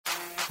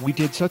We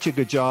did such a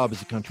good job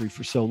as a country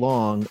for so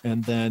long,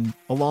 and then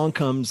along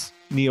comes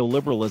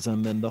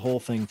neoliberalism and the whole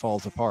thing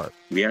falls apart.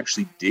 We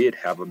actually did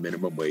have a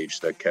minimum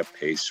wage that kept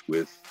pace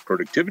with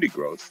productivity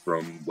growth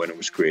from when it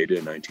was created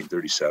in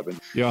 1937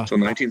 till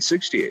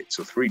 1968,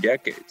 so 3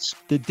 decades.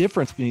 The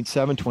difference between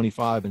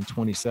 725 and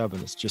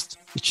 27 is just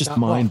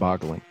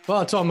mind-boggling.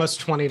 Well, it's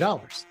almost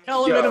 $20.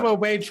 Tell a minimum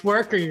wage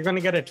worker you're going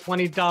to get a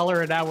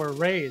 $20 an hour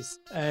raise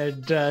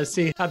and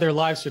see how their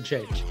lives would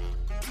change.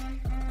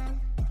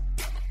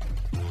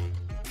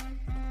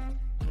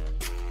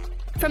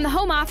 From the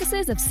home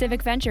offices of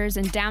Civic Ventures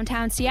in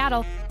downtown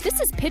Seattle, this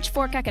is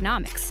Pitchfork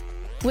Economics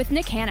with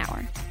Nick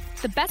Hanauer,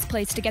 the best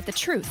place to get the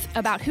truth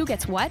about who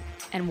gets what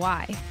and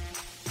why.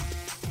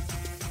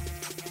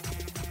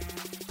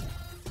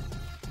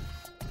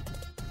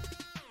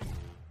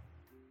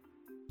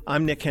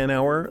 I'm Nick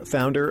Hanauer,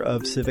 founder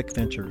of Civic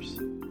Ventures.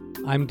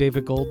 I'm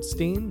David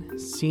Goldstein,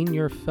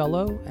 Senior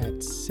Fellow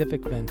at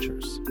Civic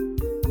Ventures.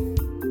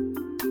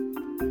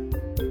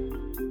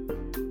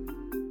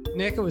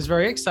 Nick, it was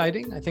very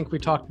exciting. I think we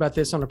talked about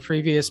this on a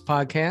previous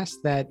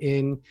podcast, that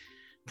in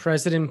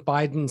President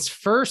Biden's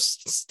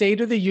first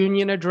State of the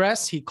Union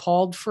address, he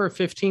called for a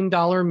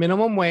 $15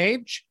 minimum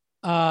wage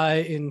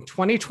in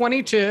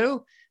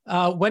 2022.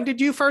 When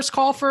did you first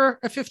call for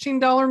a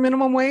 $15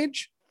 minimum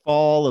wage?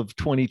 Fall of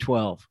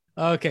 2012.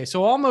 Okay,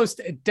 so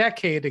almost a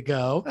decade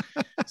ago.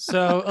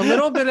 So a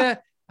little bit of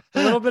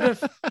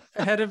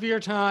ahead of your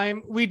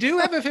time. We do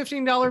have a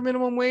 $15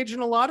 minimum wage in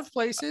a lot of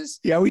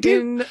places. Yeah, we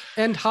do.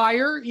 And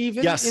higher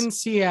even in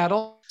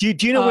Seattle. Do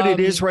you know what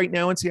it is right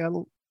now in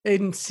Seattle?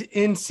 In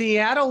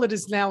Seattle, it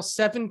is now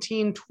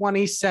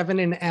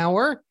 $17.27 an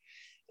hour.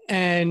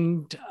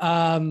 And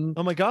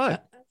oh my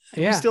God.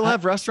 Yeah. We still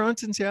have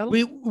restaurants in Seattle?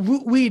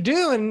 We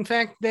do. And in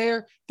fact,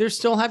 they're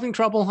still having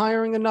trouble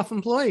hiring enough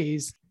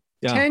employees.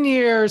 Yeah. 10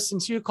 years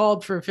since you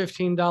called for a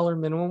 $15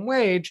 minimum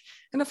wage.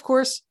 And of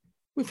course,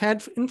 we've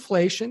had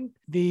inflation.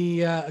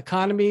 The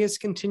economy has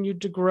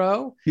continued to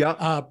grow.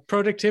 Yeah.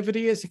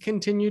 Productivity has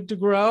continued to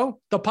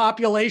grow. The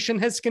population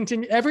has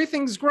continued.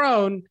 Everything's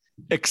grown.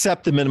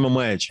 Except the minimum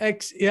wage.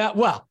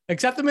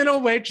 Except the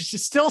minimum wage, which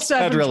is still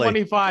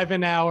 $7.25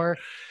 an hour.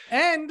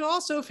 And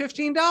also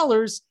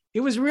 $15. It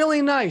was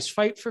really nice.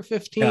 Fight for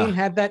 15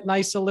 had that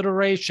nice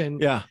alliteration.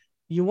 Yeah.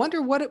 You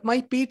wonder what it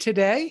might be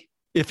today?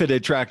 If it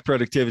had tracked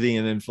productivity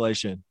and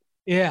inflation.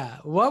 Yeah.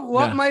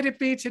 What might it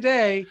be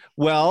today?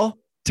 Well,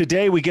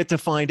 today we get to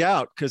find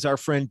out because our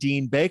friend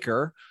Dean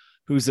Baker,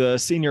 who's a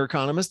senior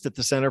economist at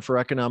the Center for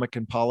Economic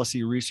and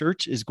Policy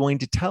Research, is going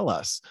to tell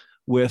us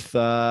with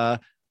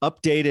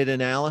updated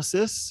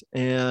analysis,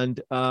 and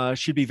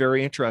should be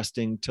very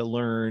interesting to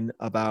learn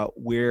about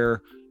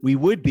where we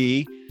would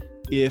be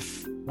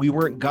if we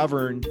weren't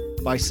governed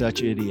by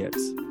such idiots.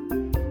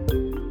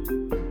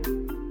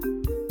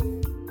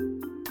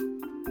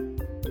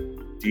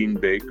 Dean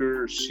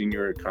Baker,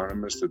 senior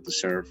economist at the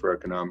Center for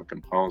Economic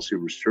and Policy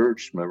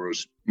Research. My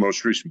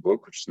most recent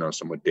book, which is now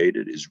somewhat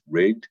dated, is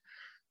Rigged: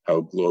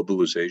 How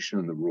Globalization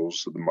and the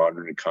Rules of the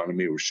Modern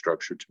Economy Were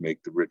Structured to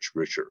Make the Rich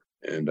Richer.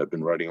 And I've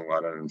been writing a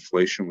lot on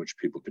inflation, which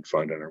people could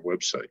find on our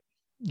website.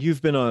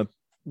 You've been a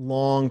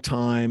long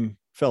time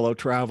fellow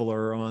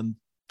traveler on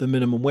the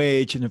minimum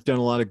wage and have done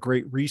a lot of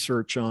great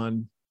research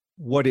on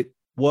what it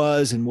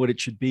was and what it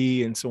should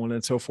be and so on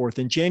and so forth.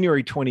 In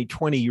January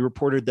 2020, you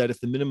reported that if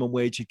the minimum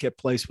wage had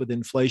kept pace with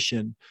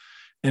inflation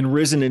and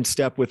risen in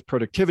step with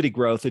productivity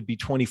growth, it'd be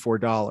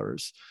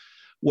 $24.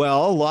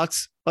 Well,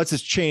 lots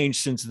has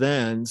changed since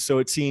then. So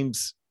it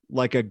seems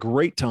like a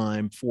great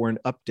time for an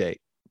update.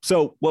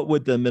 So what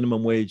would the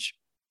minimum wage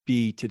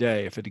be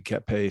today if it had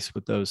kept pace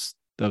with those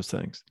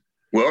things?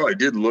 Well, I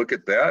did look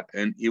at that,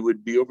 and it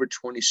would be over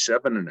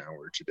 27 an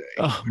hour today.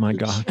 Oh, my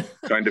God.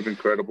 Kind of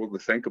incredible to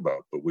think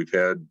about. But we've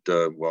had,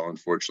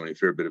 unfortunately, a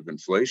fair bit of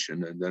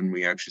inflation. And then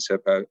we actually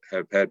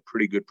have had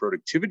pretty good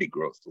productivity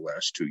growth the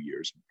last 2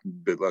 years, a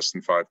bit less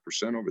than 5%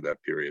 over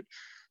that period.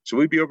 So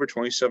we'd be over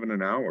 27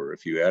 an hour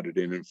if you added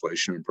in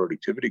inflation and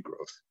productivity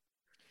growth.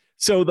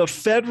 So the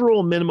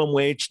federal minimum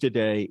wage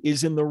today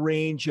is in the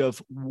range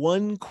of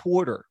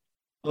 1/4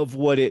 of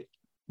what it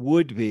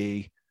would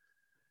be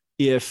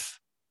if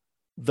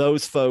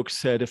those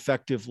folks had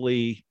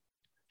effectively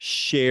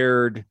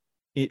shared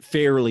it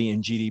fairly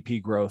in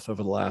GDP growth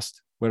over the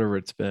last, whatever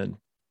it's been,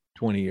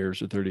 20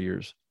 years or 30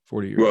 years,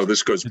 40 years. Well,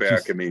 this goes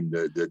back, the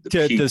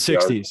peak, the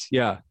 60s.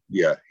 Yeah.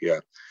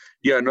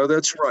 Yeah, no,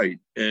 that's right.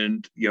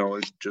 And,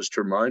 just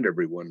to remind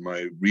everyone,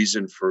 my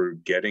reason for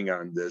getting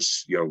on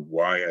this,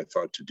 why I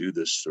thought to do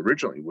this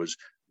originally was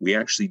we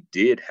actually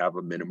did have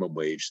a minimum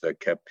wage that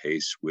kept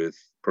pace with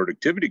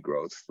productivity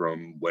growth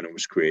from when it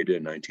was created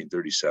in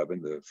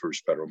 1937, the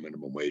first federal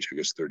minimum wage, I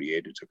guess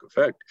 38, it took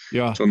effect.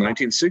 Yeah. So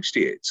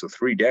 1968, so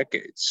 3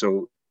 decades.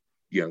 So,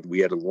 we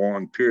had a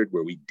long period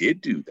where we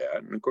did do that.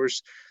 And of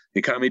course, the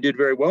economy did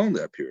very well in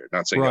that period.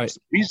 Not saying that was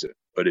the reason,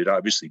 but it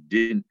obviously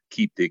didn't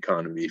keep the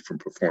economy from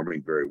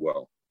performing very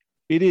well.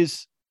 It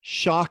is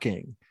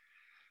shocking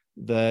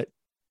that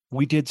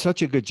we did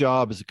such a good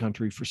job as a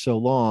country for so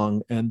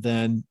long, and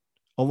then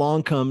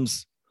along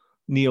comes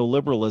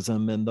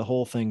neoliberalism and the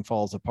whole thing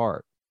falls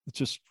apart. It's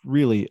just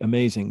really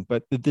amazing.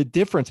 But the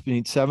difference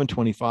between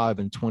 725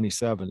 and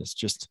 27 is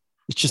just,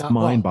 it's just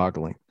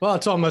mind-boggling. Well,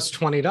 it's almost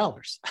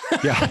 $20.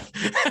 Yeah.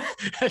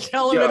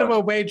 Tell a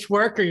minimum wage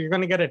worker you're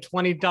going to get a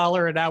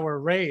 $20 an hour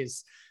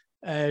raise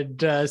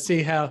and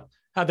see how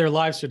their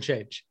lives would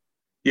change.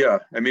 Yeah.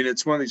 I mean,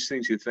 it's one of these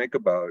things you think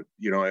about,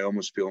 I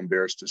almost feel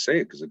embarrassed to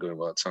say it because I go,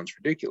 well, it sounds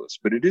ridiculous,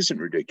 but it isn't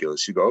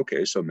ridiculous. You go,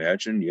 okay, so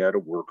imagine you had a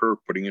worker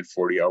putting in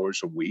 40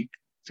 hours a week,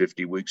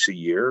 50 weeks a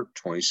year,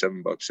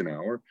 $27 an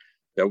hour.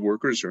 That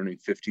worker is earning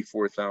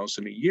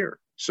 $54,000 a year.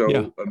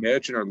 So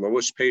imagine our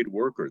lowest paid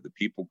worker, the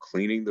people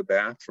cleaning the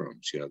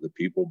bathrooms, the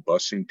people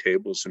bussing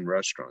tables in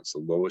restaurants, the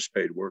lowest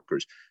paid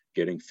workers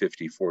getting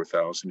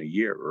 $54,000 a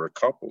year, or a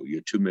couple, you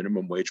have 2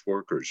 minimum wage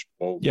workers,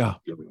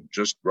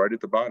 just right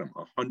at the bottom,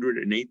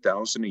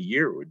 $108,000 a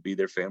year would be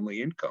their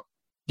family income.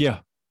 Yeah.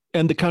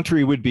 And the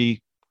country would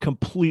be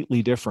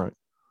completely different.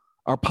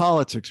 Our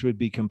politics would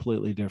be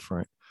completely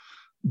different.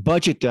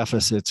 Budget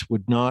deficits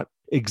would not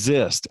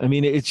exist. I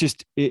mean,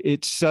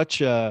 it's such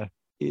the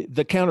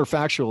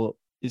counterfactual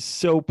is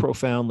so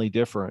profoundly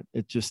different.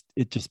 It just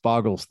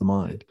boggles the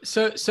mind.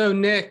 So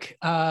Nick,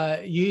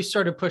 you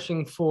started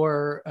pushing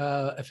for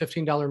a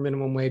 $15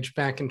 minimum wage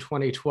back in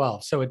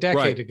 2012, so a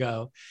decade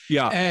ago.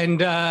 Yeah.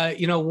 And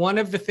one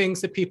of the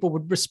things that people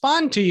would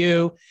respond to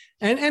you,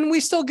 and we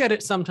still get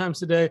it sometimes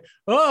today.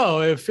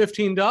 Oh, if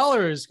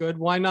 $15 is good,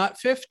 why not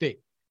 50?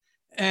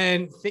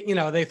 And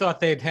they thought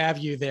they'd have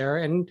you there,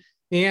 and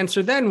the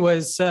answer then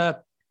was,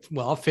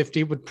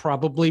 50 would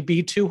probably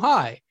be too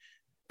high.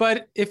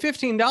 But if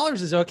 $15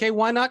 is okay,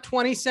 why not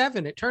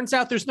 27? It turns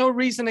out there's no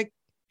reason it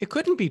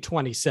couldn't be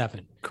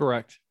 27.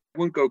 Correct. I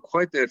wouldn't go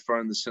quite that far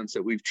in the sense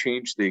that we've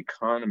changed the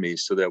economy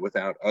so that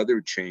without other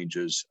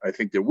changes, I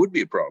think there would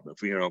be a problem.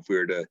 If we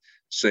were to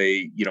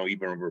say,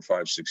 even over a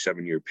 5, 6,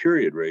 7 year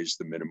period, raise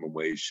the minimum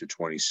wage to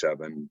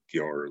 27,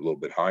 or a little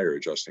bit higher,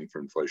 adjusting for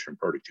inflation and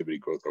productivity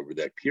growth over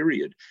that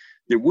period,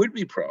 there would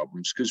be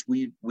problems because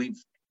we've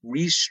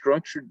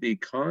restructured the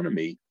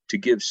economy to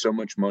give so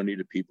much money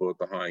to people at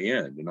the high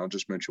end. And I'll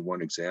just mention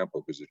one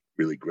example because it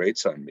really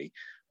grates on me.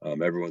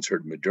 Everyone's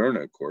heard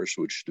Moderna, of course,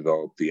 which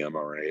developed the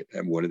mRNA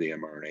and one of the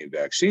mRNA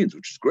vaccines,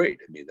 which is great.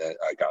 I mean, that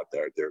I got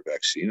their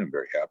vaccine. I'm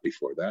very happy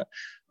for that.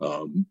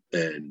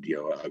 And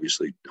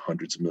obviously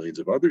hundreds of millions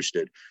of others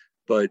did.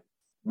 But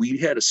we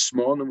had a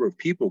small number of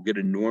people get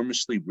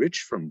enormously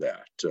rich from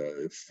that.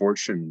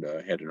 Fortune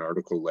had an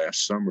article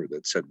last summer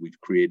that said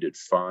we've created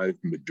 5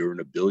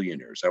 Moderna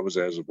billionaires. That was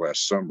as of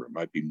last summer. It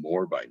might be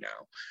more by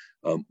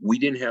now. We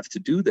didn't have to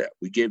do that.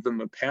 We gave them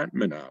a patent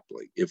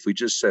monopoly. If we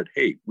just said,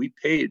 hey, we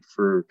paid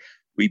for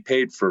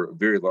a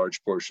very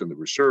large portion of the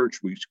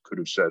research, we could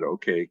have said,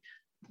 okay,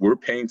 we're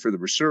paying for the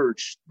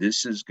research.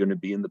 This is going to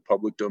be in the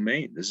public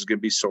domain. This is going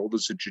to be sold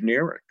as a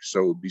generic.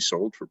 So it would be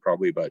sold for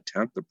probably about a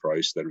tenth the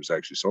price that it was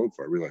actually sold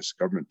for. I realize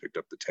the government picked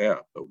up the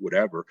tab, but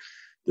whatever.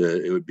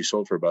 It would be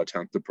sold for about a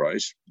tenth the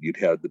price. You'd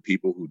have the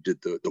people who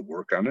did the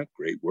work on it,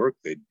 great work.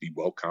 They'd be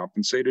well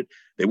compensated.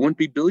 They wouldn't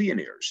be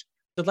billionaires.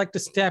 I'd like to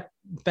step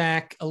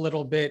back a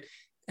little bit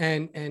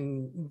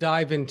and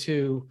dive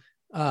into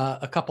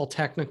a couple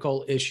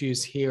technical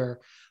issues here.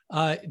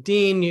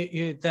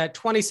 Dean, that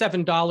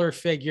 $27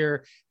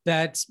 figure,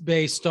 that's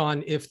based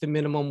on if the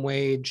minimum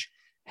wage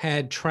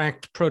had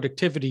tracked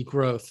productivity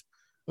growth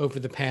over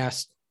the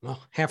past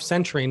half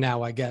century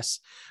now, I guess.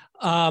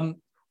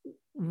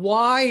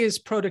 Why is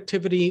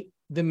productivity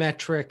the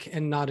metric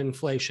and not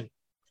inflation?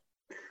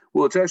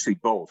 Well, it's actually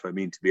both. I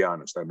mean, to be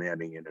honest, I'm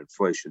adding in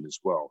inflation as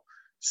well.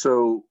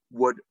 So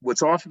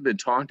what's often been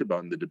talked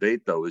about in the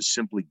debate, though, is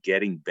simply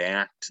getting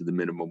back to the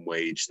minimum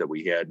wage that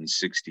we had in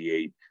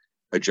 1968,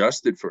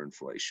 adjusted for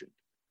inflation.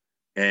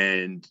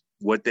 And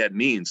what that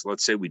means,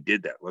 let's say we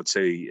did that. Let's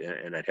say,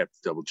 and I'd have to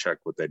double check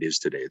what that is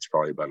today. It's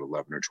probably about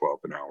 11 or 12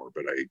 an hour,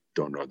 but I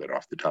don't know that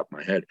off the top of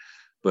my head.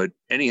 But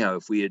anyhow,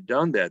 if we had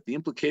done that, the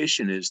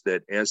implication is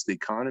that as the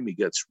economy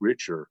gets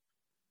richer,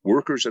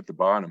 workers at the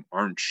bottom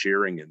aren't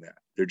sharing in that.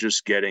 They're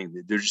just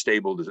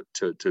able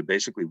to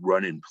basically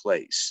run in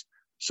place.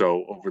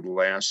 So over the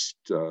last,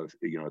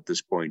 at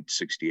this point,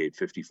 68,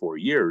 54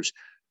 years,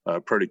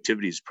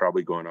 productivity is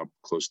probably going up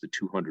close to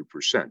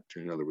 200%.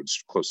 In other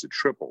words, close to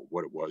triple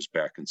what it was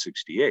back in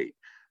 68.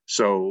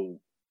 So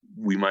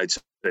we might say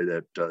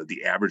that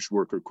the average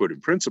worker could,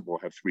 in principle,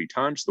 have 3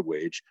 times the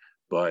wage,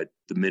 but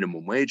the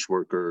minimum wage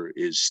worker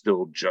is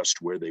still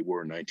just where they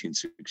were in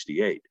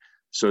 1968.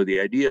 So the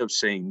idea of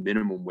saying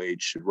minimum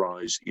wage should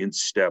rise in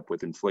step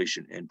with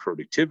inflation and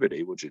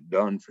productivity, which it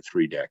done for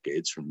 3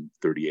 decades from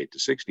 38 to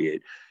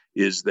 68,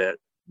 is that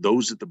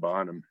those at the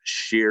bottom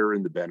share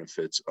in the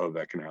benefits of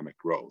economic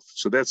growth.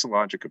 So that's the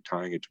logic of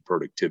tying it to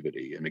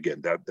productivity. And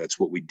again, that's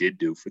what we did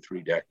do for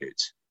 3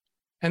 decades.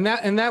 And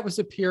that was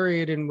a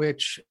period in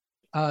which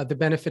the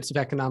benefits of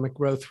economic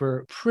growth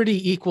were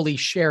pretty equally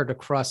shared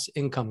across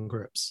income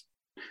groups.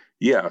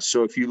 Yeah.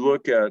 So if you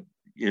look at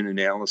in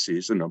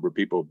analyses, a number of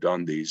people have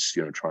done these,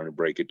 trying to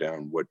break it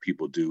down, what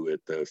people do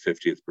at the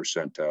 50th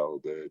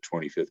percentile, the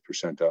 25th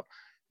percentile.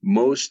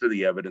 most of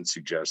the evidence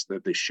suggests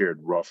that they shared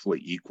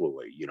roughly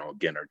equally.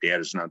 Again, our data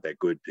is not that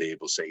good to be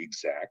able to say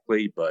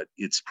exactly, but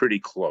it's pretty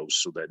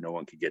close so that no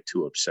one could get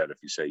too upset if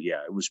you say,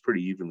 yeah, it was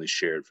pretty evenly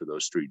shared for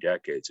those 3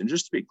 decades. And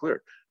just to be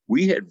clear,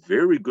 we had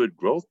very good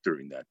growth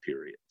during that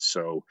period.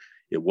 So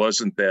it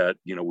wasn't that,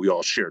 we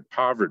all shared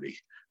poverty.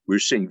 We're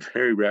seeing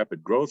very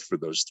rapid growth for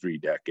those 3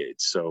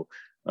 decades. So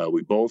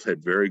we both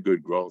had very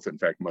good growth, in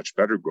fact, much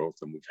better growth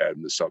than we've had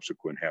in the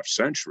subsequent half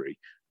century.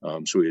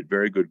 So we had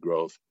very good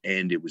growth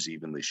and it was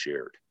evenly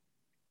shared.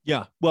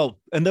 Yeah. Well,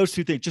 and those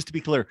 2 things, just to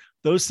be clear,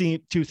 those 2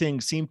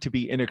 things seem to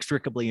be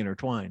inextricably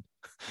intertwined.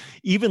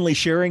 Evenly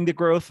sharing the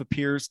growth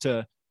appears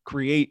to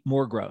create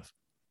more growth.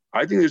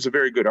 I think there's a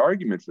very good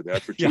argument for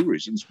that for 2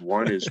 reasons.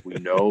 One is we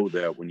know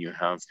that when you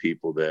have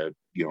people that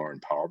are in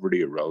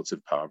poverty or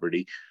relative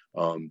poverty,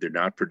 they're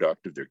not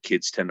productive. Their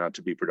kids tend not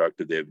to be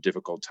productive. They have a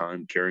difficult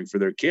time caring for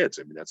their kids.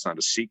 I mean, that's not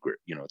a secret.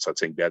 It's not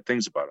saying bad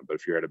things about them. But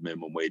if you're at a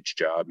minimum wage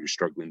job, you're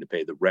struggling to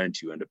pay the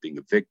rent, you end up being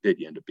evicted,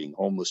 you end up being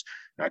homeless.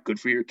 Not good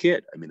for your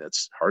kid. I mean,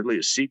 that's hardly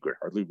a secret,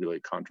 hardly really a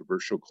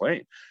controversial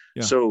claim.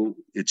 Yeah. So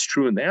it's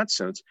true in that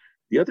sense.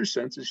 The other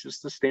sense is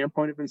just the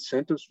standpoint of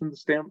incentives from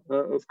the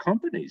of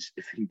companies.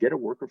 If you can get a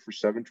worker for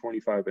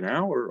 $7.25 an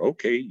hour,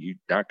 okay, you're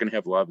not going to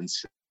have a lot of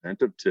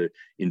incentive to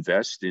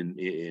invest in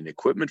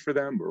equipment for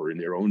them or in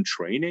their own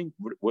training.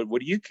 What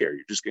do you care?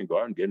 You're just going to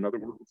go out and get another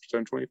worker for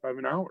 $7.25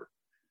 an hour.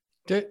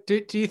 Do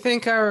you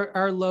think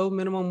our low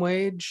minimum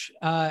wage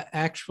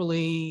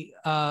actually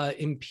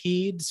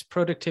impedes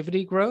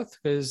productivity growth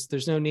because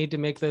there's no need to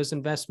make those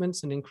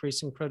investments in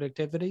increasing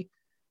productivity?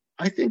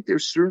 I think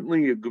there's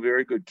certainly a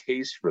very good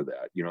case for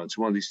that. It's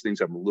one of these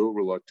things I'm a little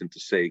reluctant to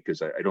say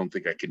because I don't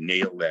think I can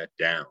nail that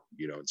down,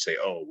 and say,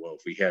 oh, well,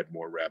 if we had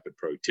more rapid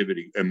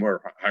productivity and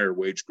more higher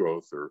wage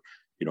growth or,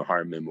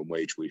 higher minimum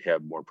wage, we'd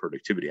have more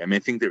productivity. I mean, I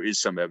think there is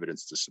some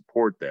evidence to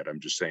support that. I'm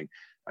just saying,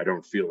 I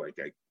don't feel like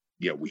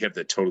we have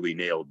that totally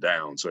nailed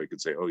down. So I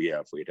could say, oh yeah,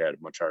 if we had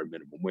a much higher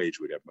minimum wage,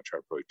 we'd have much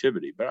higher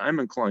productivity. But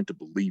I'm inclined to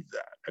believe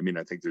that. I mean,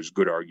 I think there's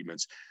good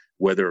arguments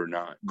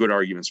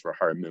for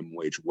higher minimum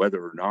wage,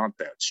 whether or not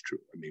that's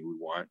true. I mean, we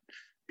want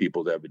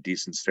people to have a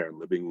decent standard of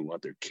living. We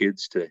want their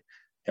kids to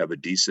have a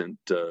decent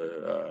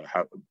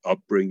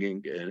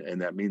upbringing.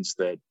 And that means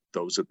that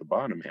those at the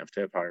bottom have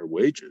to have higher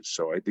wages.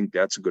 So I think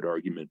that's a good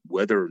argument,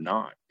 whether or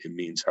not it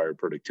means higher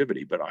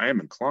productivity. But I am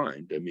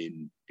inclined. I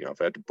mean,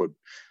 if I had to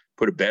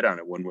put a bet on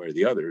it one way or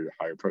the other,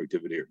 higher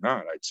productivity or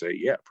not, I'd say,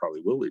 yeah, it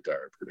probably will lead to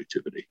higher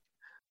productivity.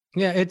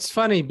 Yeah, it's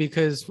funny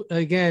because,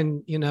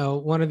 again,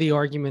 one of the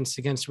arguments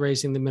against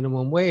raising the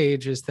minimum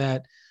wage is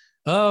that,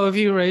 if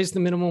you raise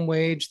the minimum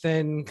wage,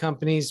 then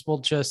companies will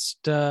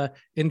just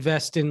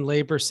invest in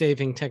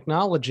labor-saving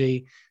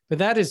technology. But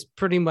that is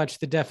pretty much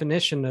the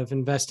definition of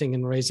investing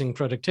in raising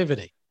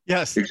productivity.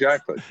 Yes,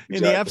 exactly.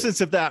 In the absence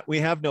of that, we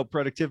have no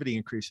productivity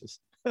increases.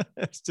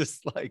 It's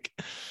just like,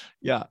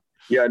 yeah.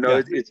 Yeah, no,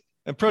 yeah. It's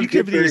and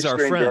productivity is our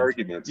friend.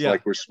 Arguments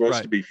like we're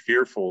supposed to be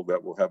fearful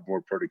that we'll have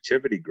more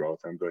productivity growth.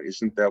 I'm going,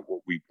 isn't that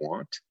what we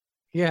want?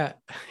 Yeah,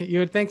 you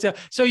would think so.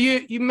 So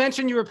you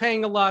mentioned you were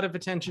paying a lot of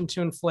attention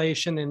to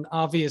inflation, and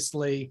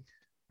obviously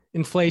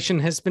inflation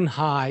has been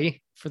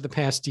high for the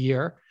past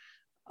year.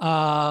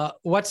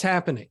 What's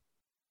happening?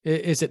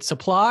 Is it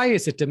supply?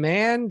 Is it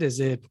demand? Is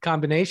it a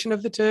combination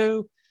of the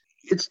two?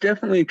 It's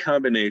definitely a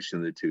combination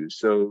of the two.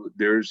 So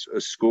there's a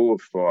school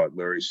of thought.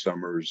 Larry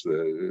Summers,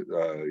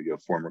 the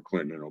former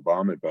Clinton and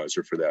Obama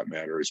advisor for that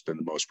matter, has been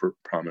the most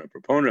prominent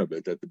proponent of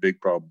it, that the big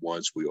problem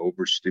was we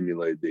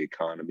overstimulated the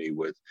economy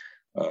with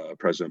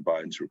President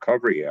Biden's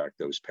Recovery Act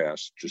that was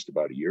passed just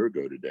about a year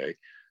ago today, a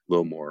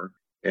little more,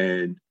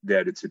 and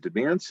that it's a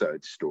demand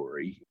side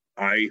story.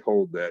 I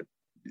hold that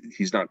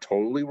he's not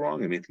totally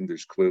wrong. I mean, I think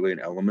there's clearly an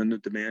element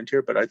of demand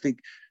here, but I think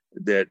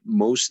that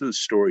most of the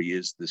story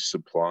is the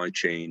supply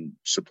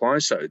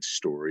side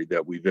story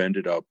that we've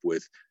ended up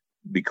with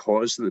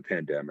because of the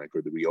pandemic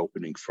or the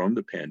reopening from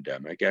the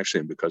pandemic, actually,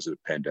 and because of the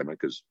pandemic,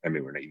 because I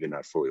mean, we're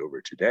not fully over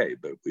today,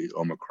 but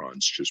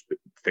Omicron's just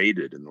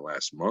faded in the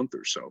last month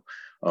or so,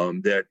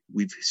 that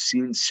we've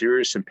seen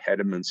serious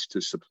impediments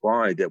to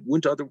supply that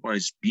wouldn't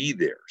otherwise be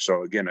there.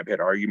 So again, I've had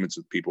arguments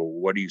with people,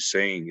 what are you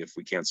saying if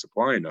we can't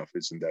supply enough?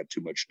 Isn't that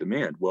too much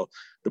demand? Well,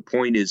 the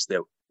point is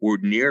that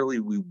ordinarily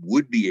we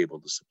would be able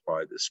to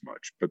supply this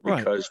much, but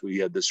because we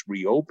had this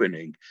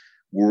reopening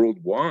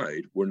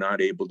worldwide, we're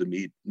not able to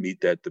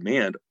meet that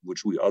demand,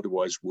 which we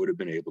otherwise would have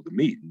been able to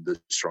meet. And the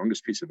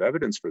strongest piece of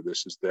evidence for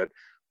this is that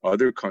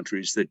other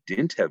countries that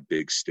didn't have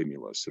big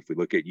stimulus, if we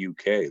look at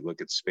UK,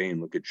 look at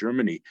Spain, look at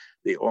Germany,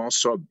 they all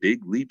saw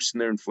big leaps in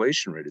their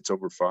inflation rate. It's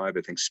over 5%.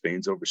 I think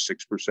Spain's over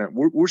 6%.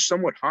 We're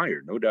somewhat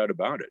higher, no doubt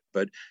about it,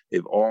 but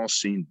they've all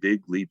seen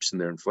big leaps in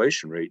their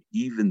inflation rate,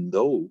 even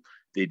though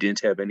they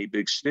didn't have any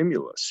big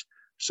stimulus.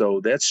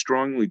 So that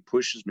strongly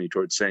pushes me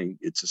towards saying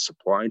it's a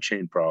supply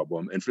chain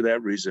problem. And for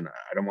that reason,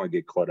 I don't want to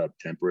get caught up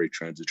temporary,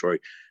 transitory.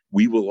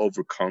 We will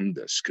overcome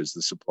this because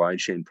the supply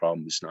chain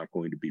problem is not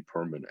going to be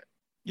permanent.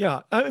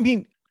 Yeah. I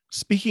mean,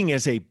 speaking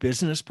as a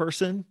business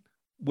person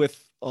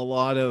with a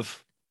lot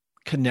of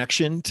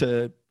connection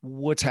to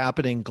what's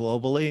happening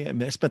globally. I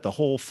mean, I spent the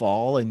whole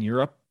fall in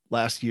Europe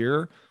last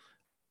year.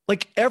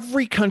 Like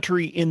every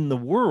country in the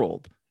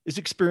world is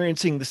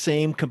experiencing the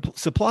same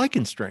supply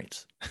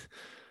constraints,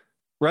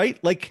 right?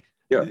 Like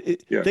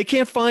they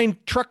can't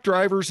find truck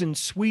drivers in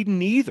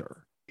Sweden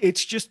either.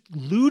 It's just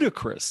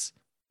ludicrous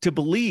to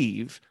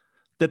believe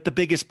that the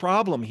biggest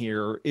problem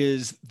here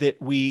is that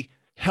we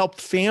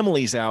helped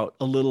families out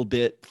a little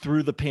bit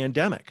through the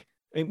pandemic.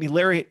 I mean,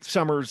 Larry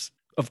Summers,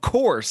 of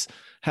course,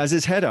 has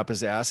his head up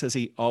his ass, as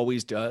he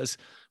always does,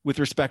 with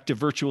respect to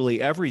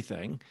virtually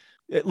everything.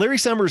 Larry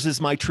Summers is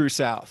my true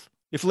south.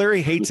 If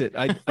Larry hates it,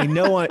 I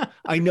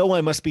know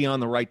I must be on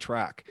the right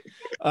track.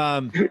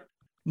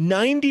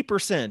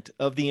 90%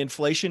 of the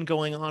inflation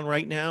going on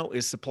right now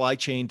is supply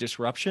chain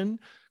disruption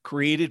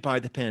created by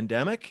the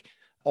pandemic.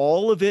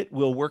 All of it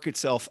will work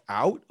itself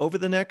out over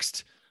the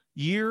next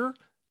year,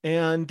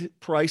 and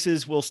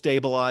prices will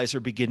stabilize or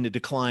begin to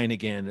decline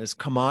again as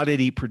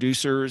commodity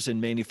producers and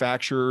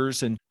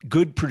manufacturers and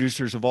good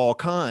producers of all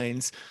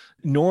kinds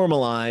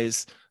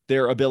normalize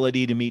their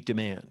ability to meet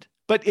demand.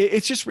 But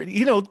it's just,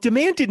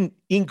 demand didn't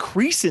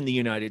increase in the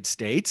United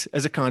States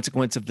as a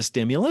consequence of the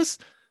stimulus.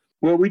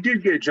 Well, we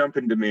did get a jump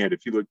in demand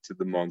if you look to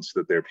the months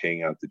that they're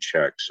paying out the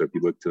checks. So if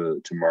you look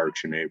to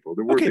March and April,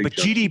 there were okay, but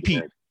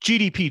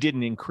GDP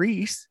didn't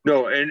increase.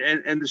 No,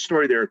 and the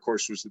story there, of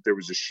course, was that there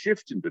was a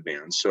shift in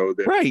demand. So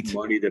that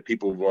money that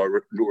people have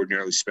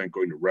ordinarily spent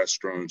going to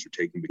restaurants or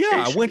taking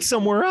vacations, went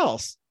somewhere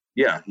else.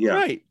 Yeah.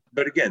 Right.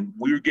 But again,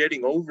 we're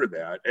getting over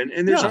that.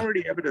 And there's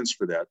already evidence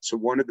for that. So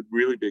one of the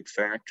really big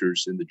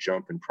factors in the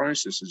jump in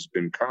prices has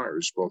been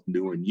cars, both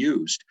new and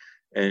used.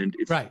 And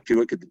if you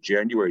look at the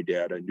January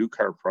data, new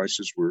car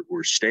prices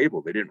were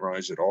stable. They didn't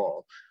rise at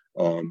all.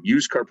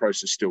 Used car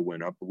prices still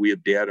went up, but we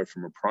have data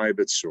from a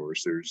private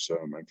source. There's,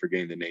 I'm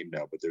forgetting the name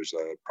now, but there's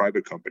a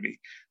private company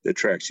that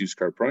tracks used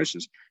car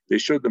prices. They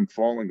showed them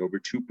falling over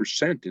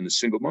 2% in a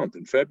single month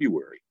in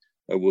February.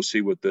 We'll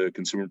see what the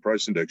Consumer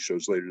Price Index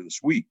shows later this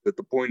week. But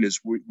the point is,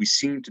 we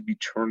seem to be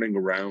turning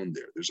around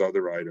there. There's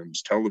other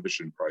items,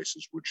 television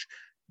prices, which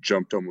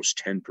jumped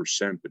almost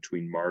 10%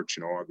 between March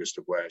and August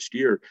of last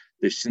year.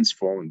 They've since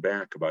fallen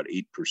back about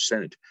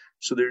 8%.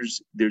 So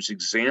there's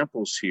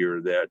examples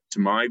here that, to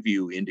my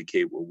view,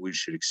 indicate what we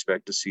should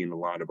expect to see in a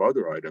lot of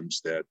other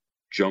items that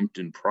jumped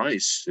in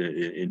price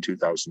in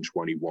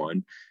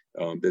 2021,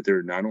 that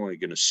they're not only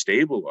going to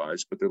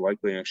stabilize, but they're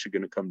likely actually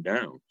going to come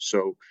down.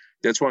 So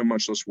that's why I'm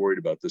much less worried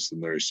about this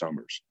than Larry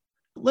Summers.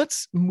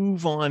 Let's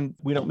move on.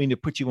 We don't mean to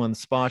put you on the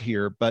spot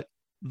here, but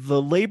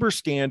the labor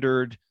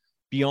standard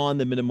beyond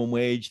the minimum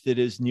wage that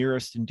is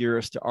nearest and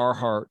dearest to our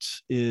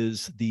hearts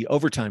is the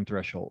overtime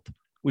threshold,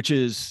 which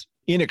is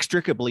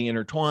inextricably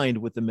intertwined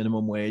with the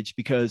minimum wage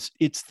because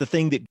it's the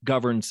thing that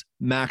governs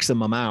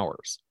maximum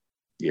hours.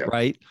 Yeah.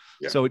 Right.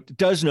 Yeah. So it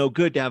does no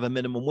good to have a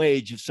minimum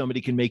wage if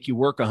somebody can make you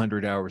work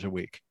 100 hours a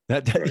week.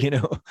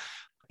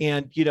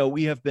 And,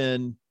 we have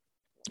been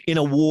in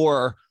a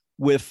war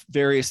with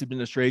various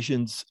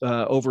administrations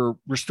over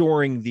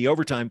restoring the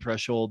overtime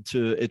threshold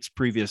to its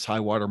previous high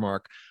water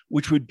mark,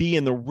 which would be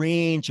in the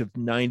range of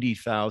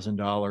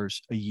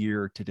 $90,000 a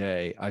year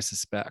today, I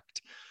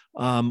suspect.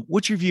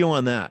 What's your view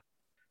on that?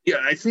 Yeah,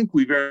 I think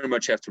we very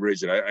much have to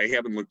raise it. I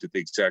haven't looked at the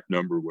exact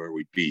number where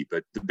we'd be,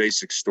 but the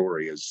basic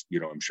story is,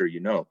 I'm sure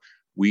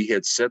we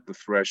had set the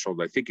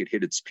threshold. I think it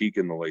hit its peak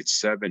in the late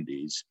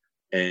 70s,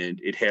 and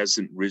it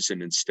hasn't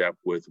risen in step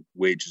with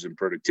wages and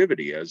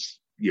productivity as,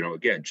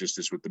 again, just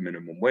as with the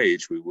minimum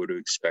wage, we would have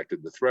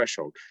expected the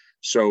threshold.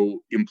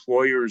 So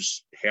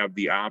employers have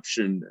the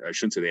option. I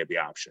shouldn't say they have the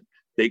option.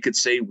 They could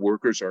say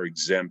workers are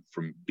exempt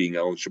from being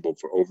eligible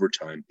for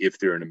overtime if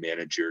they're in a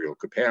managerial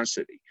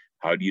capacity.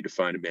 How do you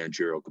define a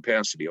managerial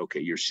capacity? Okay,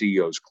 your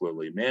CEO is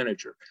clearly a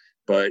manager,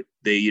 but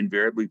they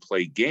invariably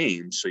play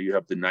games. So you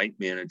have the night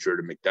manager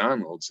at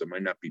McDonald's that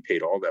might not be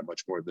paid all that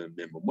much more than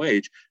minimum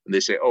wage. And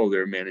they say, oh,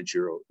 they're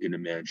in a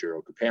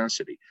managerial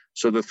capacity.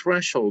 So the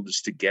threshold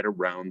is to get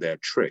around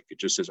that trick. It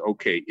just says,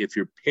 okay, if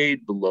you're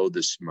paid below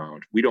this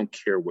amount, we don't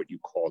care what you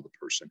call the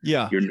person.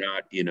 Yeah. You're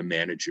not in a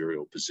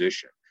managerial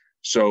position.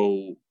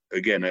 So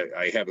again,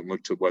 I haven't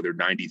looked to whether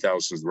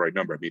 90,000 is the right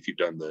number. I mean, if you've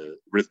done the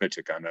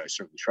arithmetic on it, I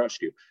certainly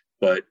trust you.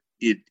 But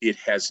it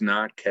has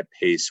not kept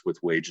pace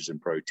with wages and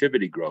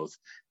productivity growth,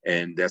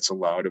 and that's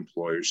allowed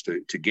employers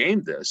to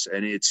game this.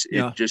 And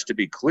just to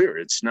be clear,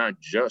 it's not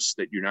just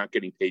that you're not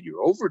getting paid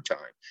your overtime.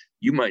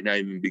 You might not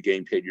even be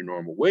getting paid your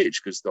normal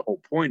wage, because the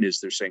whole point is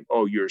they're saying,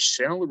 oh, you're a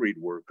salaried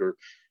worker.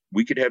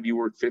 We could have you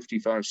work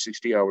 55,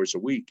 60 hours a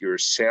week. You're a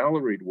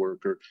salaried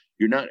worker.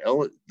 You're not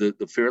the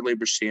Fair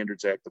Labor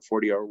Standards Act, the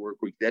 40-hour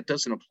work week, that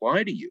doesn't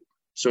apply to you.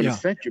 So in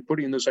effect, you're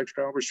putting in those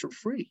extra hours for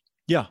free.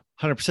 Yeah,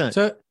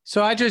 100%.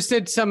 So I just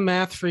did some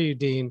math for you,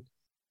 Dean.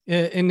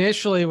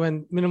 Initially,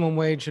 when minimum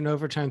wage and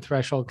overtime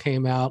threshold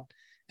came out,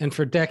 and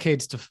for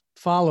decades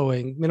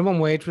following, minimum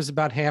wage was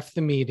about half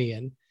the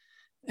median,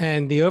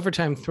 and the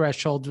overtime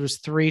threshold was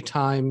 3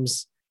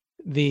 times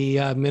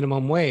the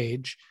minimum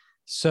wage.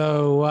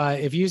 So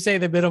if you say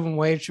the minimum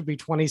wage should be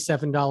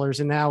 $27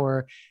 an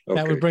hour,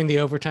 that would bring the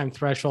overtime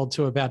threshold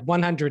to about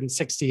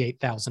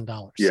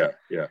 $168,000. Yeah.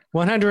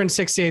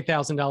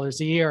 $168,000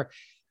 a year.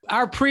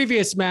 Our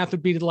previous math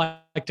would be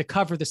to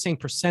cover the same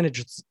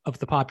percentages of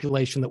the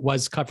population that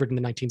was covered in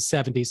the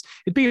 1970s.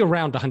 It'd be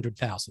around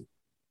 100,000.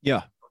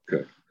 Yeah.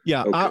 Okay.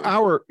 Yeah.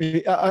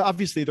 Okay.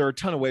 Obviously, there are a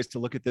ton of ways to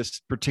look at this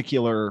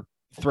particular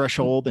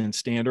threshold and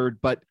standard,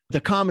 but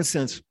the common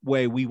sense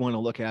way we want to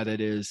look at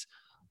it is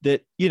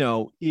that,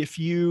 if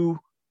you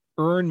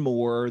earn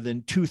more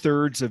than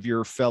 2/3 of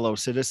your fellow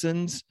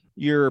citizens,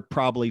 you're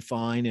probably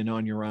fine and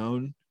on your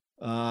own.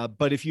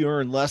 But if you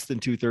earn less than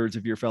 2/3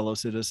 of your fellow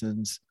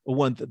citizens,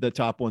 the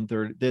top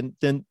 1/3,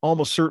 then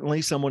almost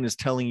certainly someone is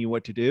telling you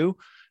what to do,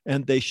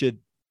 and they should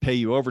pay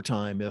you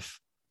overtime if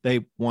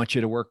they want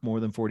you to work more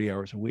than 40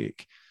 hours a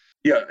week.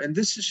 Yeah. And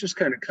this is just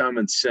kind of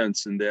common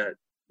sense in that,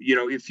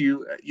 if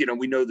you,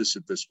 we know this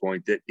at this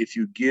point, that if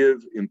you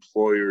give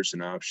employers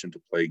an option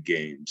to play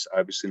games,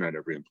 obviously not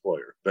every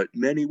employer, but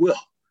many will.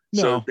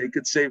 No. So if they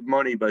could save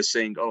money by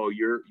saying, oh,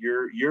 you're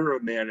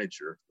a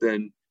manager,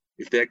 then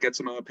if that gets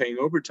them out of paying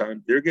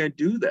overtime, they're going to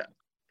do that.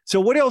 So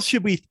what else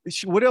should we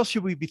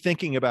be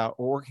thinking about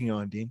or working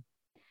on, Dean?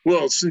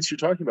 Well, since you're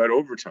talking about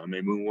overtime, I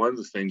mean, one of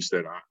the things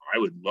that I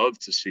would love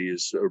to see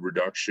is a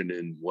reduction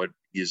in what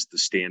is the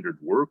standard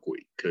work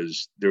week,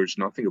 because there's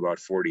nothing about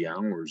 40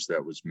 hours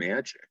that was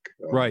magic.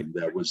 Right.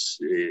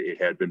 It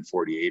had been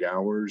 48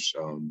 hours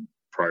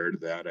prior to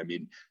that. I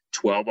mean,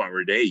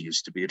 12-hour day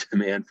used to be a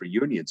demand for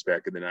unions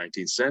back in the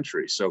 19th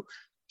century. So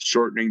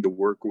shortening the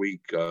work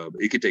week,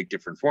 it could take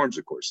different forms,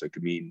 of course. That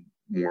could mean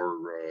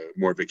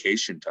more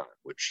vacation time,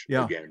 which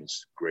again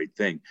is a great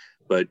thing.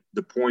 But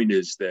the point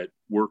is that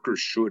workers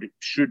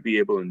should be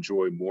able to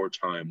enjoy more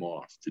time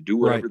off to do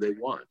whatever they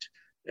want.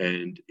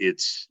 And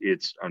it's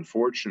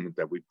unfortunate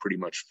that we've pretty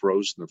much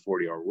frozen the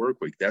 40-hour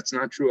work week. That's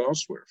not true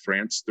elsewhere.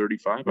 France,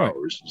 35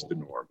 hours is the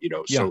norm.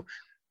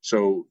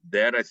 So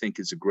that I think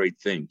is a great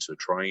thing to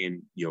try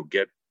and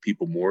get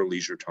people more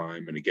leisure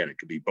time. And again, it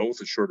could be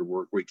both a shorter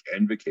work week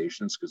and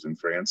vacations, because in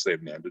France they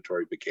have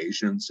mandatory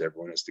vacations.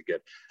 Everyone has to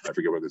get, I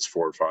forget whether it's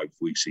 4 or 5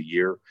 weeks a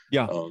year.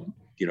 Yeah.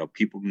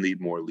 People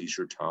need more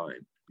leisure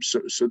time.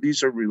 So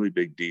these are really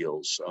big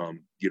deals.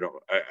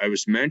 I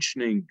was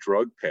mentioning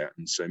drug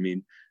patents. I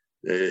mean,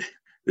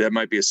 that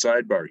might be a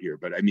sidebar here,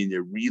 but I mean,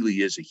 there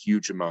really is a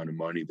huge amount of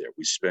money there.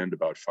 We spend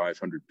about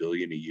 $500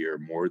 billion a year,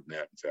 more than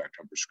that, in fact,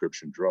 on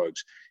prescription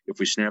drugs. If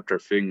we snapped our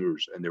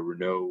fingers and there were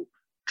no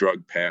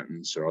drug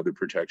patents or other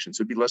protections,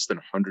 it'd be less than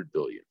 $100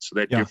 billion. So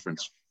that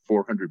difference,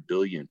 $400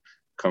 billion,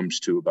 comes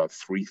to about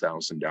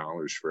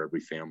 $3,000 for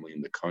every family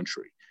in the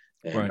country.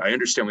 And I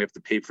understand we have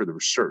to pay for the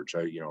research.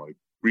 I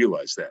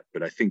realize that,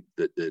 but I think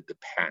that the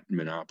patent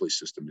monopoly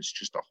system is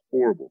just a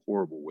horrible,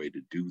 horrible way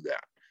to do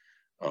that.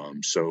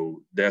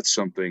 So that's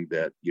something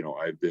that,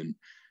 I've been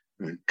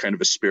kind of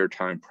a spare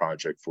time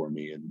project for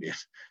me in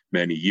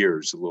many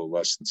years, a little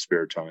less than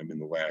spare time in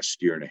the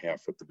last year and a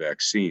half with the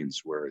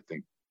vaccines, where I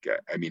think,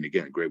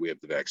 again, great, we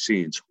have the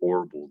vaccines,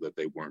 horrible that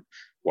they weren't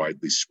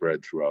widely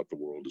spread throughout the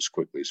world as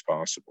quickly as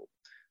possible.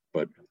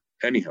 But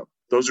anyhow,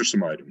 those are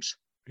some items.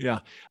 Yeah.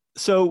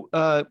 So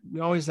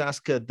we always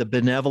ask the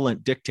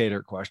benevolent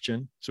dictator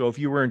question. So if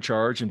you were in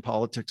charge and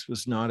politics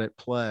was not at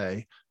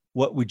play,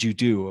 what would you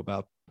do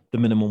about the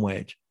minimum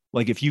wage?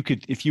 Like if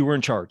you were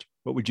in charge,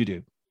 what would you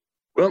do?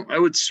 Well, I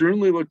would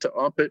certainly look to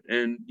up it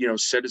and,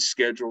 set a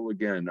schedule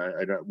again.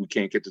 We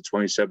can't get to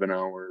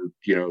 27-hour,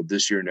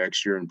 this year,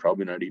 next year, and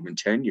probably not even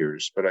 10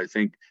 years. But I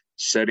think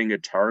setting a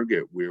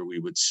target where we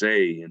would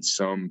say in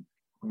some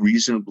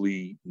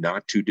reasonably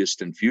not too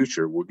distant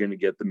future, we're going to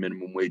get the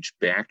minimum wage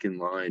back in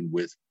line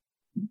with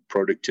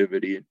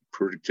productivity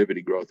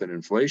growth and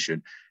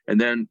inflation. And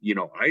then,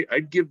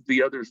 I'd give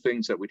the other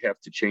things that we'd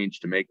have to change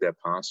to make that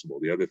possible.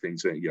 The other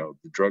things that,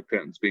 the drug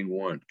patents being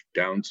one,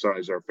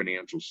 downsize our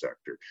financial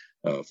sector,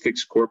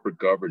 fix corporate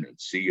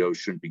governance. CEOs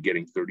shouldn't be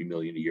getting $30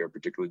 million a year,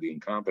 particularly the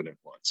incompetent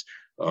ones.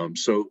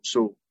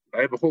 So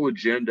I have a whole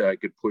agenda I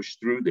could push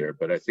through there,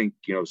 but I think,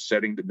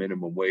 setting the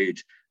minimum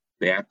wage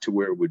back to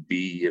where it would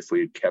be if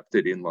we had kept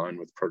it in line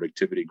with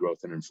productivity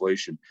growth and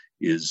inflation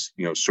is,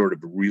 sort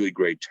of a really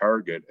great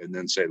target. And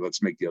then say,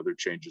 let's make the other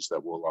changes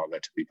that will allow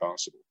that to be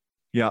possible.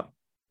 Yeah,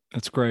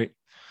 that's great.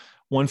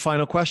 One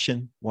final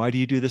question. Why do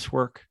you do this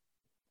work?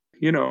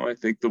 I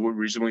think the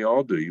reason we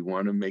all do, you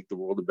want to make the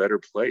world a better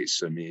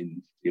place. I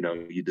mean,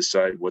 you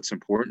decide what's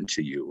important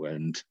to you.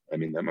 And I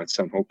mean, that might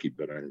sound hokey,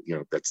 but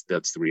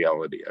that's the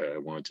reality. I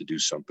want to do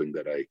something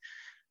that I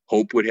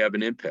hope would have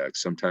an impact.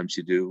 Sometimes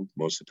you do,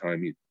 most of the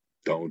time you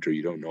don't, or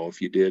you don't know if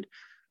you did.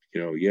 I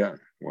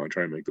want to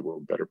try and make the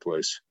world a better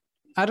place.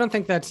 I don't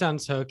think that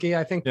sounds hokey.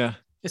 I think,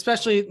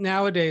 especially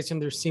nowadays,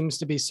 and there seems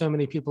to be so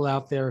many people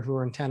out there who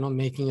are intent on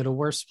making it a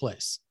worse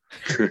place.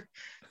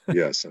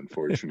 Yes,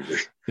 unfortunately.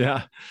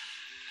 Yeah.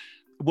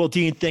 Well,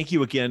 Dean, thank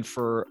you again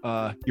for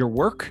your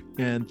work,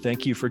 and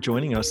thank you for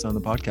joining us on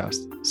the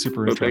podcast.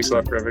 Super interesting. Thanks a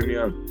lot for having me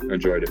on. I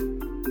enjoyed it.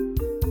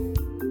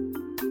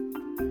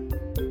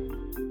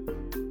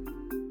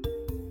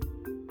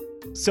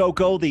 So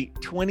Goldie,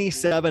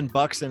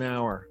 $27 an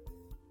hour.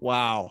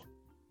 Wow.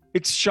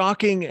 It's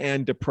shocking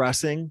and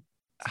depressing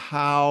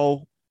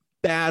how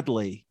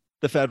badly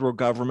the federal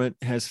government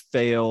has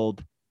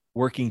failed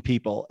working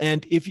people.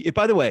 And if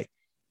by the way,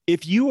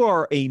 if you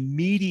are a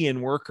median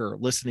worker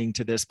listening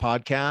to this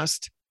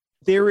podcast,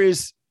 there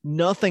is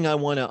nothing I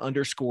want to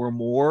underscore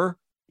more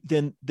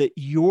than that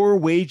your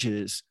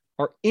wages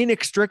are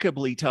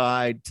inextricably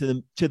tied to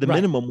the Right.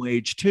 minimum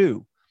wage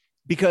too.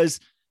 Because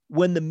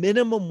when the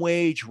minimum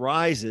wage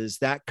rises,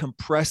 that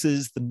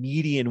compresses the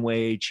median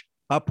wage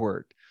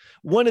upward.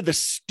 One of the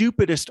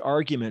stupidest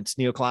arguments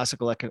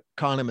neoclassical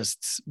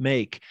economists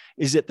make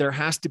is that there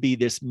has to be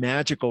this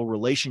magical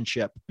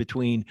relationship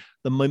between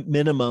the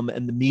minimum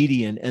and the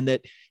median, and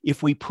that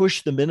if we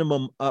push the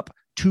minimum up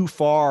too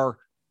far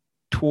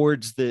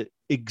towards the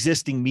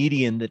existing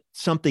median, that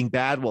something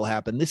bad will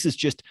happen. This is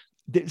just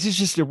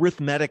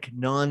arithmetic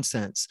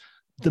nonsense.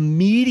 The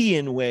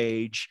median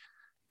wage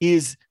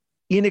is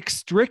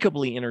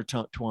inextricably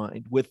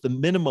intertwined with the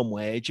minimum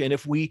wage. And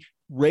if we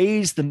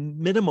raise the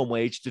minimum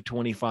wage to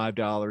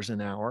 $25 an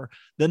hour,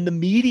 then the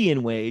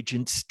median wage,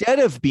 instead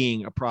of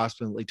being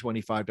approximately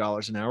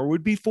 $25 an hour,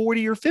 would be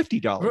 $40 or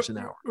 $50 an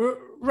hour.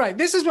 Right.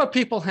 This is what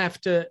people have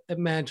to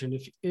imagine.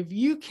 If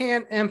you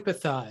can't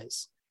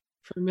empathize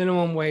for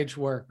minimum wage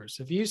workers,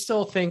 if you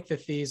still think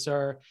that these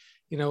are,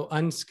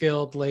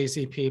 unskilled,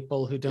 lazy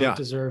people who don't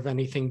deserve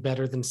anything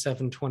better than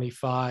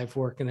 $7.25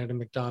 working at a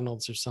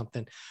McDonald's or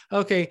something.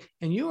 Okay.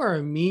 And you are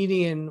a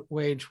median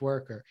wage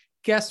worker.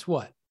 Guess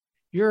what?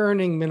 You're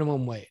earning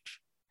minimum wage.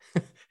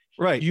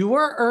 Right. You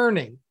are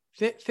earning,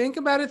 think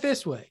about it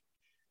this way.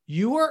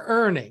 You are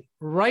earning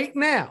right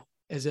now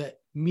as a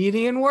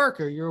median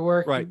worker, you're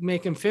working,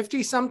 making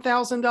 $50-some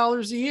thousand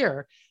a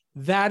year.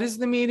 That is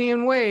the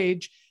median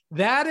wage.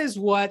 That is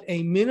what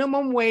a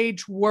minimum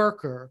wage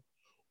worker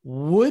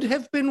would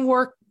have been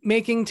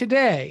making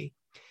today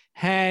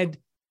had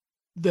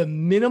the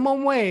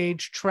minimum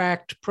wage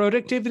tracked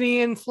productivity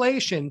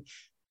inflation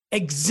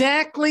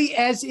exactly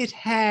as it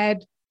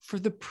had for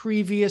the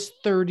previous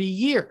 30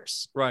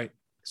 years. Right.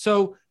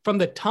 So from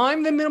the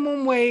time the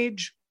minimum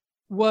wage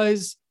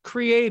was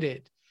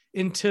created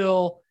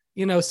until,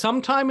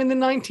 sometime in the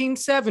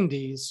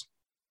 1970s,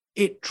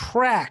 it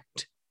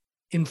tracked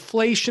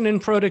inflation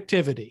and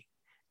productivity.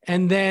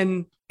 And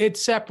then it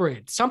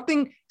separated.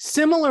 Something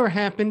similar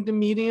happened to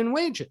median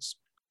wages.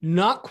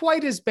 Not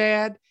quite as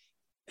bad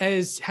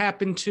as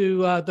happened to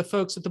the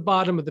folks at the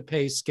bottom of the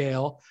pay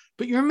scale,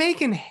 but you're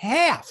making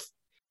half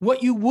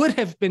what you would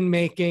have been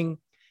making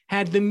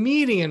had the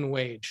median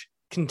wage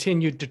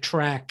continued to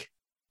track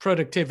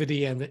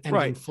productivity and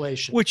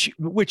inflation.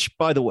 Which,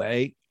 by the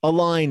way,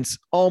 aligns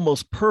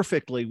almost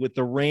perfectly with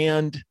the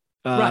Rand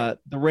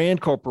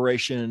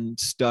Corporation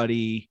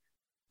study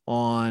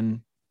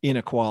on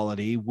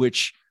inequality,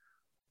 which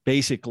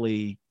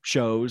basically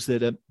shows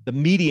that the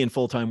median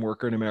full-time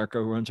worker in America,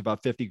 who earns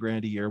about 50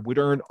 grand a year, would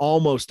earn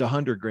almost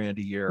 100 grand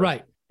a year,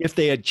 right, if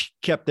they had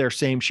kept their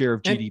same share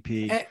of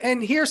GDP.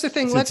 And here's the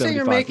thing: let's say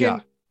you're making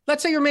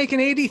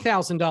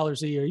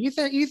 $80,000 a year.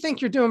 You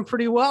think you're doing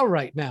pretty well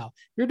right now.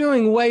 You're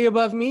doing way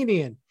above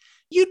median.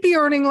 You'd be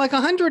earning like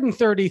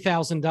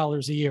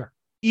 $130,000 a year.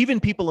 Even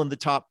people in the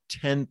top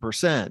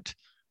 10%,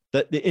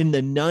 that in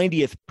the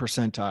 90th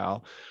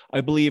percentile,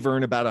 I believe,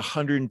 earn about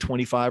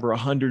 $125,000 or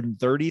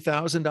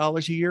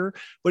 $130,000 a year.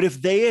 But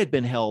if they had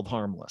been held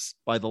harmless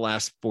by the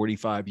last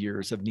 45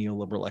 years of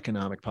neoliberal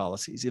economic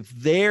policies, if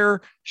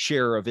their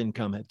share of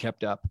income had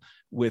kept up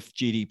with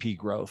GDP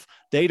growth,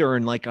 they'd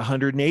earn like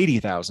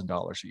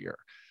 $180,000 a year.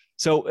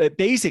 So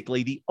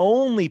basically, the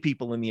only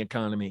people in the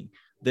economy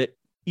that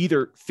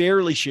either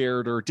fairly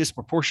shared or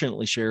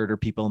disproportionately shared are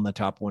people in the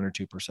top 1 or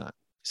 2%.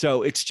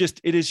 So it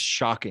is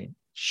shocking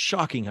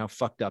how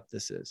fucked up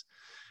this is.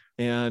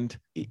 And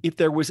if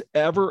there was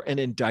ever an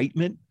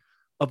indictment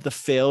of the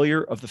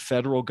failure of the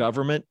federal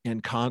government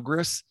and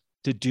Congress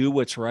to do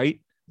what's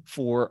right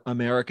for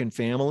American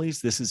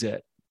families, this is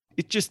it.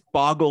 It just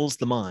boggles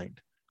the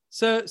mind.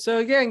 So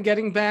again,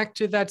 getting back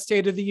to that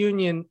State of the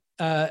Union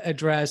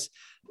address,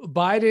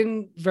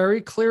 Biden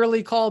very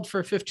clearly called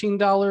for a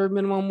 $15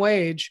 minimum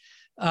wage.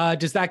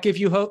 Does that give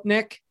you hope,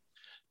 Nick?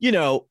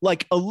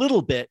 Like a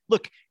little bit.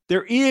 Look,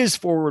 there is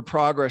forward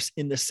progress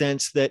in the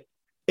sense that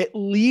at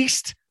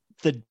least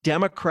the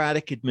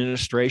Democratic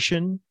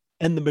administration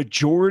and the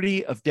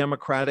majority of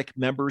Democratic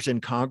members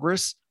in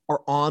Congress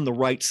are on the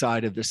right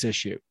side of this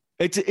issue.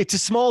 It's a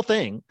small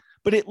thing,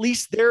 but at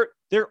least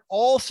they're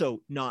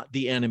also not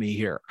the enemy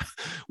here,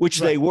 which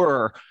they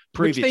were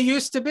previously. Which they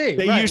used to be.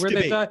 They used to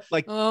be. Thought,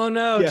 like, oh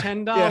no,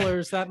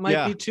 $10, that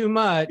might be too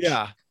much.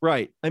 Yeah,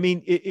 right. I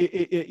mean,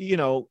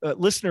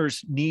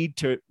 listeners need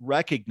to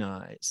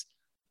recognize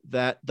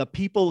that the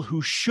people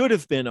who should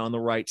have been on the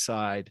right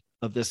side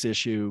of this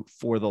issue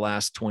for the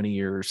last 20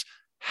 years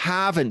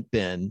haven't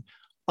been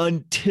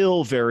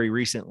until very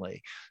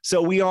recently.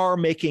 So we are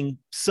making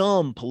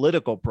some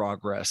political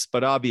progress,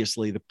 but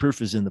obviously the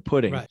proof is in the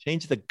pudding. Right.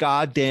 Change the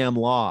goddamn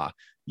law,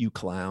 you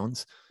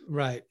clowns.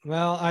 Right.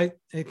 Well, I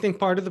think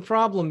part of the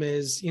problem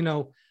is,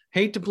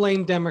 hate to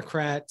blame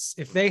Democrats.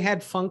 If they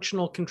had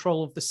functional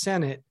control of the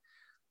Senate,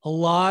 a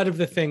lot of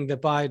the thing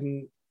that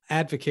Biden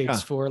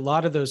advocates for, a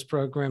lot of those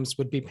programs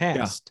would be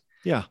passed.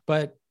 Yeah.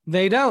 But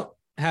they don't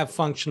have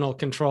functional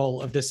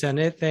control of the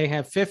Senate. They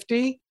have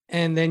 50,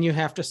 and then you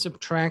have to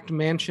subtract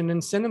Manchin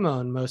and Sinema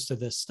on most of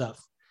this stuff.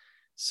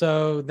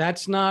 So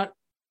that's not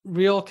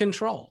real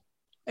control.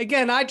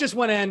 Again, I just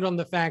want to end on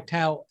the fact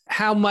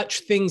how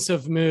much things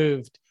have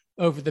moved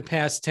over the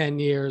past 10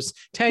 years.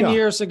 10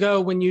 years ago,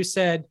 when you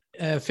said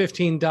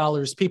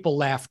 $15, people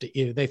laughed at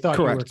you. They thought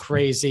you were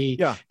crazy.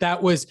 Yeah.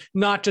 That was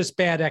not just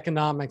bad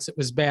economics, it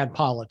was bad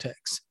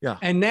politics. Yeah.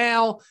 And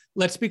now,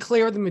 let's be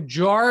clear, the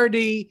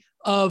majority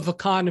of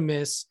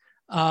economists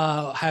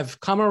have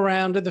come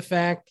around to the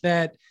fact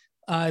that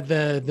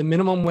the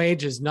minimum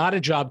wage is not a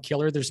job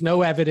killer. There's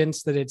no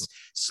evidence that it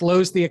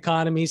slows the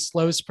economy,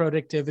 slows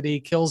productivity,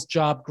 kills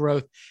job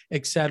growth,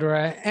 et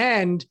cetera.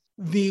 And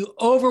the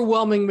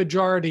overwhelming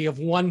majority of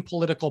one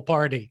political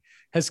party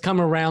has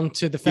come around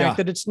to the fact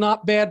that it's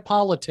not bad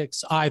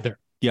politics either.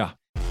 Yeah.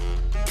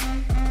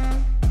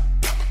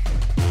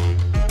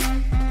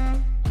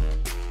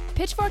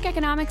 Pitchfork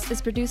Economics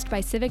is produced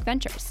by Civic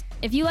Ventures.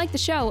 If you like the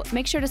show,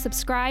 make sure to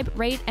subscribe,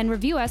 rate, and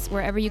review us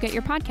wherever you get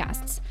your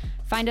podcasts.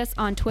 Find us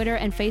on Twitter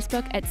and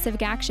Facebook at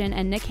Civic Action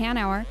and Nick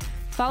Hanauer.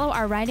 Follow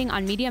our writing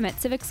on Medium at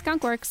Civic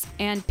Skunkworks,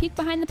 and peek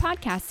behind the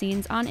podcast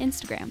scenes on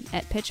Instagram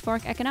at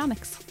Pitchfork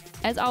Economics.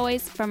 As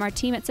always, from our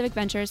team at Civic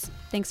Ventures,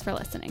 thanks for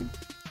listening.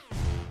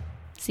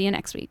 See you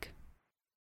next week.